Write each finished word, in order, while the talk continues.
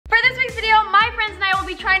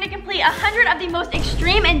trying to complete 100 of the most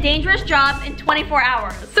extreme and dangerous jobs in 24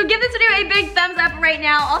 hours. So give this video a big thumbs up right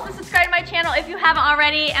now. Also subscribe to my channel if you haven't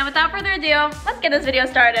already. And without further ado, let's get this video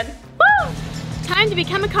started. Woo! Time to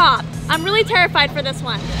become a cop. I'm really terrified for this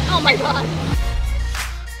one. Oh my God.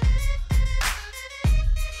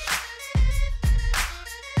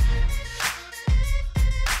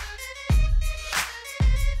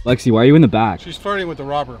 Lexi, why are you in the back? She's flirting with the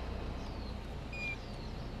robber.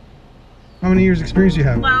 How many years experience do you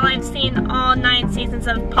have? Well, I've seen all 9 seasons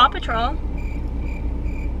of Paw Patrol. Do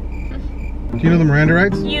you know the Miranda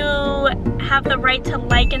rights? You have the right to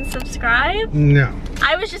like and subscribe? No.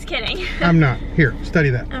 I was just kidding. I'm not. Here, study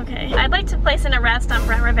that. Okay. I'd like to place an arrest on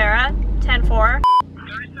Brent Rivera, 10-4.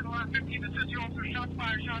 37-115, this is you, officer. Shots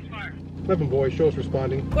fired, shots fired. 11 boys, show us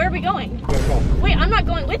responding. Where are we going? Got a call. Wait, I'm not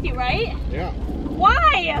going with you, right? Yeah.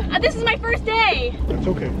 Why? This is my first day. That's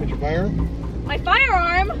okay. Did you fire him? My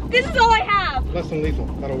firearm? This is all I have. Less than lethal.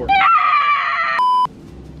 That'll work.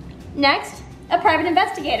 Next, a private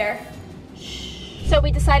investigator. So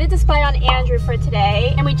we decided to spy on Andrew for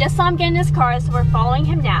today, and we just saw him get in his car, so we're following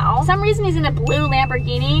him now. For some reason he's in a blue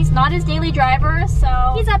Lamborghini. He's not his daily driver,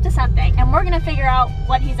 so he's up to something, and we're gonna figure out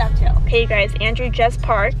what he's up to. Okay, you guys, Andrew just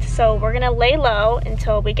parked, so we're gonna lay low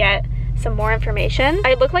until we get some more information.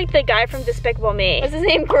 I look like the guy from Despicable Me. What's his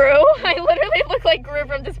name? Gru? I literally look like Gru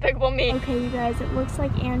from Despicable Me. Okay, you guys, it looks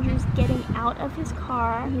like Andrew's getting out of his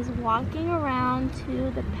car. He's walking around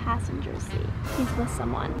to the passenger seat. He's with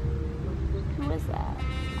someone. Who is that?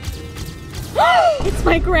 It's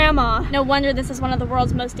my grandma. No wonder this is one of the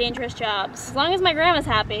world's most dangerous jobs. As long as my grandma's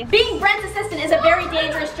happy. Being Brent's assistant is a very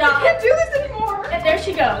dangerous job. I can't do this anymore. And there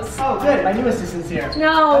she goes. Oh, good. My new assistant's here.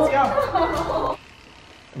 No. Let's go.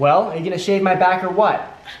 Well, are you gonna shave my back or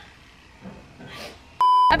what?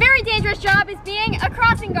 A very dangerous job is being a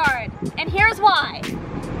crossing guard. And here's why.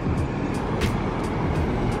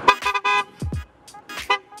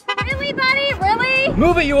 Really, buddy? Really?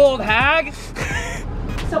 Move it, you old hag!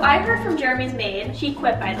 So I heard from Jeremy's maid, she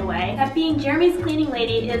quit by the way, that being Jeremy's cleaning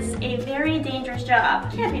lady is a very dangerous job.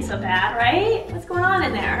 Can't be so bad, right? What's going on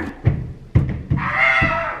in there?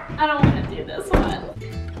 I don't want to do this one.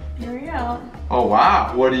 Here we go. Oh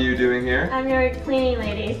wow, what are you doing here? I'm your cleaning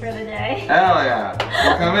lady for the day. Hell yeah,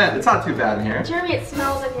 well come in. It's not too bad in here. Jeremy, it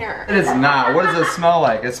smells in here. It is not. What does it smell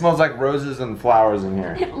like? It smells like roses and flowers in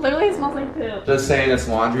here. It literally smells like poop. Just saying, it's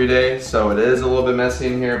laundry day, so it is a little bit messy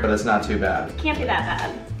in here, but it's not too bad. Can't be that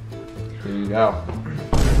bad. Here you go.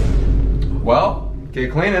 Well,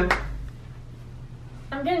 get cleaning.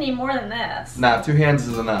 I'm gonna need more than this. Nah, 2 hands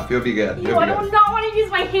is enough. You'll be good. Ew, I do not want to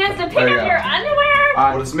use my hands to pick There you up go. your underwear.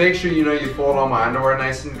 Well, just make sure you know you fold all my underwear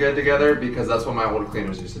nice and good together because that's what my old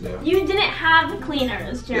cleaners used to do. You didn't have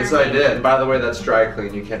cleaners, Jeremy. Yes, I did. By the way, that's dry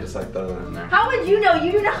clean. You can't just like throw that in there. How would you know?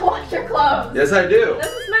 You do not wash your clothes. Yes, I do.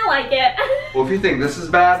 Doesn't smell like it. Well, if you think this is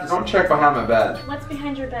bad, don't check behind my bed. What's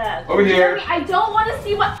behind your bed? Over here. Jeremy, I don't want to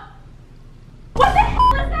see what. What the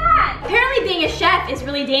hell is that? Apparently, being a chef is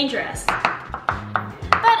really dangerous.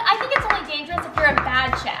 But I think it's only dangerous if you're a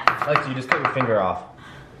bad chef. Lexi, you just cut your finger off.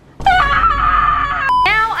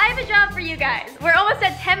 Now I have a job for you guys. We're almost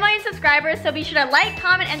at 10 million subscribers, so be sure to like,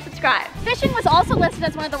 comment, and subscribe. Fishing was also listed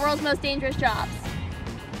as one of the world's most dangerous jobs.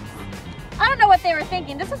 I don't know what they were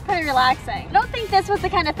thinking. This was pretty relaxing. I don't think this was the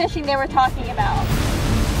kind of fishing they were talking about.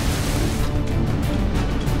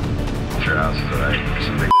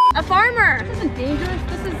 A farmer. This isn't dangerous.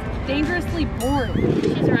 This is dangerously boring.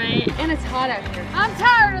 She's right. And it's hot out here. I'm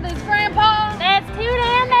tired of this, Grandpa. That's too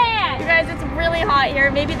damn bad. You guys, it's really hot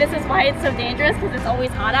here. Maybe this is why it's so dangerous, because it's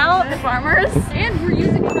always hot out. The farmers. And we're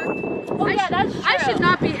using truck. Oh yeah, that's true. I should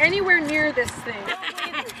not be anywhere near this thing.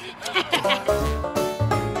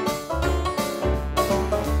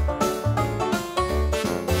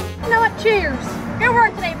 You know what? Cheers. Good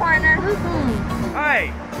work today, partner.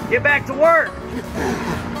 Hey, get back to work!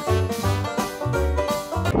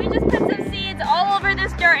 We just put some seeds all over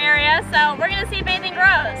this dirt area, so we're gonna see if anything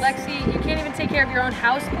grows. Lexi, you can't even take care of your own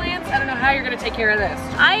house plants. I don't know how you're gonna take care of this.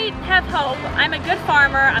 I have hope. I'm a good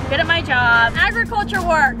farmer. I'm good at my job. Agriculture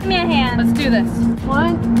work. Give me a hand. Let's do this.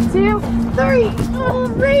 1, 2, 3. Oh,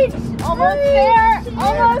 reach. Almost there.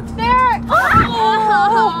 Almost there.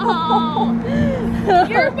 Oh.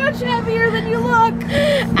 You're much heavier than you look.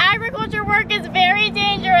 Agriculture work is very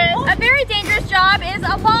dangerous. A very dangerous job is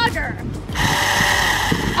a logger.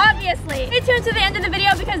 Obviously. Stay tuned to the end of the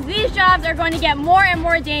video because these jobs are going to get more and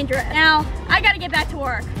more dangerous. Now, I gotta get back to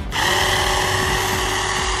work.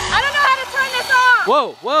 I don't know how to turn this off.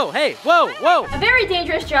 Whoa, whoa, hey, whoa, whoa. A very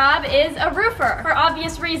dangerous job is a roofer for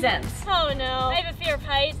obvious reasons. Oh no, I have a fear of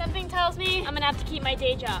heights. Something tells me I'm gonna have to keep my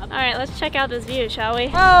day job. All right, let's check out this view, shall we?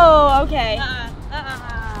 Oh, okay.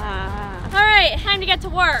 right, time to get to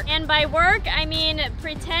work. And by work, I mean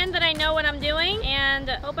pretend that I know what I'm doing and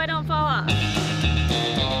hope I don't fall off.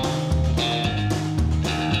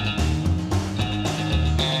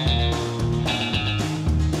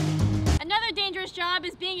 Another dangerous job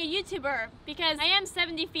is being a YouTuber because I am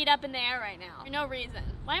 70 feet up in the air right now for no reason.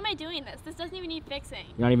 Why am I doing this? This doesn't even need fixing.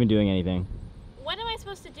 You're not even doing anything. What am I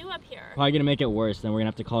supposed to do up here? Probably gonna make it worse, then we're gonna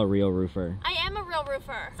have to call a real roofer. I am a real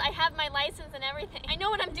roofer. I have my license and everything. I know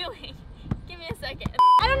what I'm doing. Give me a second.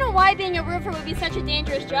 I don't know why being a roofer would be such a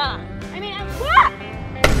dangerous job. I mean,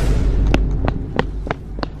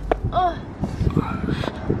 oh.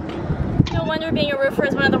 No wonder being a roofer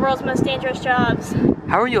is one of the world's most dangerous jobs.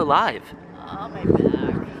 How are you alive? Oh, my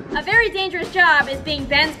back. A very dangerous job is being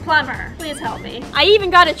Ben's plumber. Please help me. I even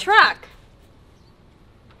got a truck.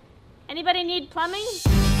 Anybody need plumbing?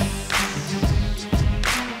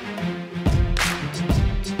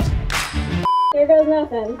 Here goes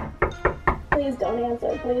nothing. Please don't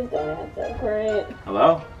answer. Please don't answer. Great.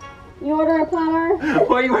 Hello? You order a plumber?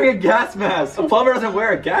 Why are you wearing a gas mask? A plumber doesn't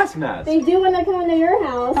wear a gas mask. They do when they come into your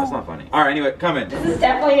house. That's not funny. All right, anyway, come in. This is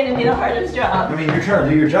definitely going to be the hardest job. I mean, you're trying to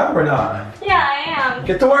do your job or not? Yeah, I am.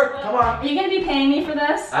 Get to work, come on. Are you going to be paying me for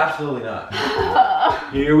this? Absolutely not.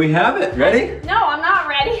 Here we have it. Ready? No, I'm not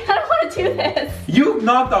ready. I don't want to do this. You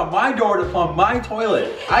knocked on my door to plumb my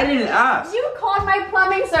toilet. I didn't ask. You called my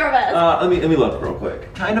plumbing service. Let me look real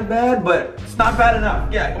quick. Kind of bad, but it's not bad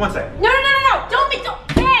enough. Yeah, one sec. No. Don't.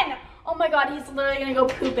 Ben! Oh my god, he's literally gonna go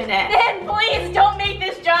poop in it. Ben, please don't make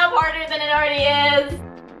this job harder than it already is.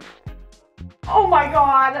 Oh my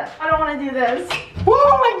god, I don't want to do this. Woo!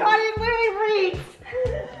 Oh my god, it literally reeks.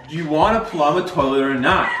 Do you want to plumb a toilet or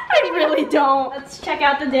not? I really don't. Let's check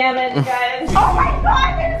out the damage, guys. Oh my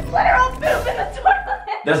god, there's literal poop in the toilet.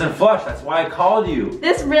 Doesn't flush, that's why I called you.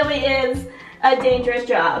 This really is a dangerous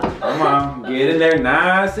job. Come on, get in there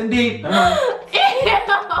nice and deep. Come on.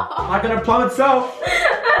 I'm not gonna plumb itself.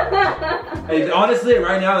 Hey, honestly,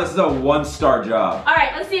 right now, this is a 1-star job. All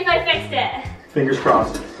right, let's see if I fixed it. Fingers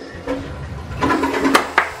crossed.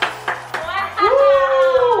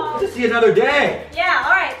 Wow. Let's see another day. Yeah,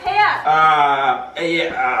 all right, pay up.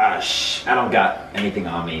 I don't got anything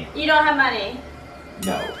on me. You don't have money.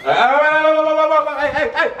 No.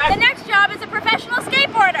 The next job is a professional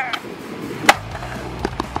skateboarder.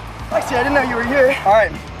 Lexi, I didn't know you were here. All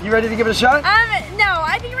right, you ready to give it a shot? No,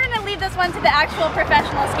 I think we're gonna leave this one to the actual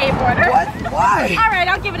professional skateboarder. What? Why? All right,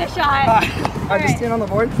 I'll give it a shot. All right, just stand on the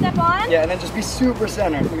board. Step on. Yeah, and then just be super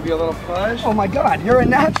centered. Give you a little push. Oh my God, you're a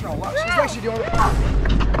natural. Wow, she's actually doing it.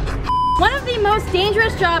 One of the most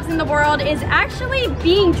dangerous jobs in the world is actually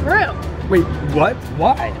being Drew. Wait, what?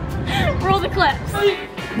 Why? Roll the clips. Oh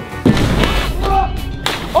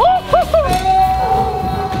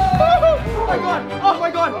my God! Oh my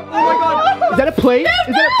God! Oh my God! Is that a plate?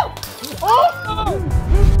 Is that a...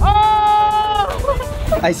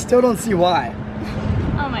 I still don't see why.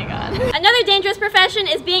 Oh my God. Another dangerous profession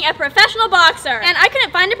is being a professional boxer. And I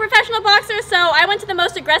couldn't find a professional boxer, so I went to the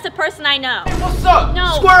most aggressive person I know. Hey, what's up?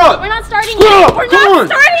 No, Square up! We're not starting Square yet. up! We're Come not on!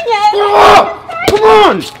 starting yet. Square up! Come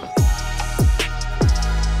on!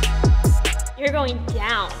 You're going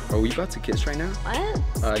down. Are we about to kiss right now? What?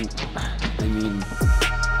 I mean...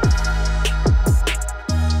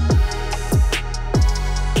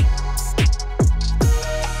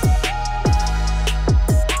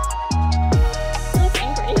 That's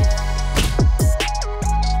angry.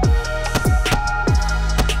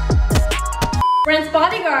 Brent's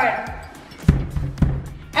bodyguard.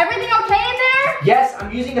 Everything okay in there? Yes,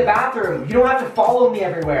 I'm using the bathroom. You don't have to follow me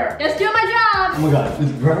everywhere. Just doing my job. Oh my god,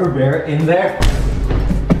 is Rubber Bear in there?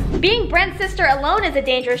 Being Brent's sister alone is a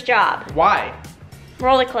dangerous job. Why?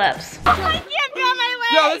 Roll the clips. I can't draw my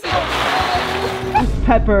leg. Yo, this is...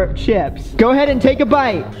 Pepper chips. Go ahead and take a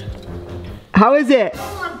bite. How is it?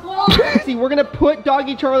 Oh, See, we're gonna put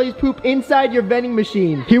Doggy Charlie's poop inside your vending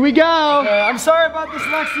machine. Here we go. I'm sorry about this,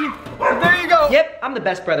 Lexi. But there you go. Yep, I'm the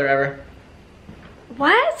best brother ever.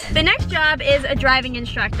 What? The next job is a driving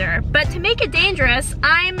instructor, but to make it dangerous,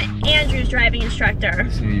 I'm Andrew's driving instructor.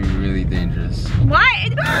 It's gonna be really dangerous. Why?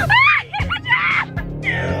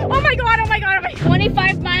 Oh my god, oh my god, oh my god.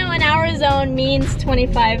 25-mile-an-hour zone means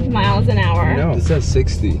 25 miles an hour. No, it says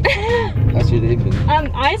 60. How's your day been?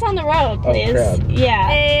 Eyes on the road, please. Oh, crap. Yeah.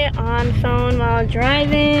 Stay on phone while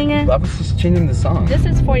driving. I was just changing the song. This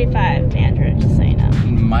is 45, Andrew, just so you know.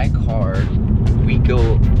 In my car, we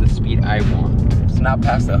go the speed I want. It's not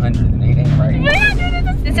past 108, ain't right?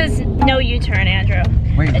 This is no U-turn, Andrew.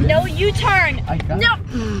 Wait, no U-turn. I got No.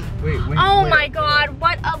 Wait. Oh my god,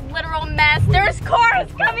 what a literal mess. There's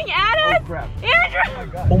cars coming at us. Oh crap.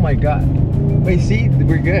 Andrew. Oh my god. Wait, see,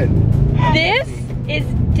 we're good. This is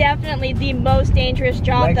definitely the most dangerous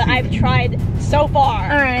job that I've tried so far.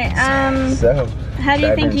 All right, So, how do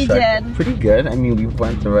you think you did? Pretty good. I mean, we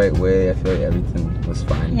went the right way. I feel like everything was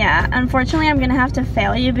fine. Yeah, unfortunately I'm gonna have to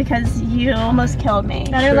fail you because you almost killed me.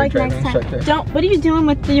 Better luck next time. Don't, what are you doing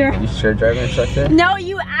with your... You sure driving instructor? No,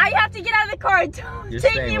 I have to get out of the car. Don't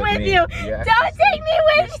take me with you. Don't take me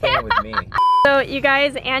with you. So you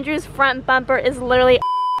guys, Andrew's front bumper is literally...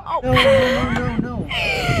 Oh. No.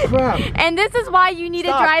 Crap. And this is why you need a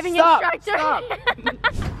driving instructor.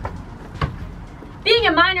 Being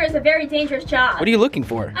a minor is a very dangerous job. What are you looking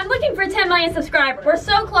for? I'm looking for 10 million subscribers. We're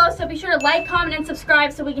so close, so be sure to like, comment, and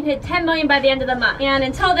subscribe so we can hit 10 million by the end of the month. And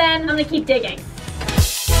until then, I'm gonna keep digging.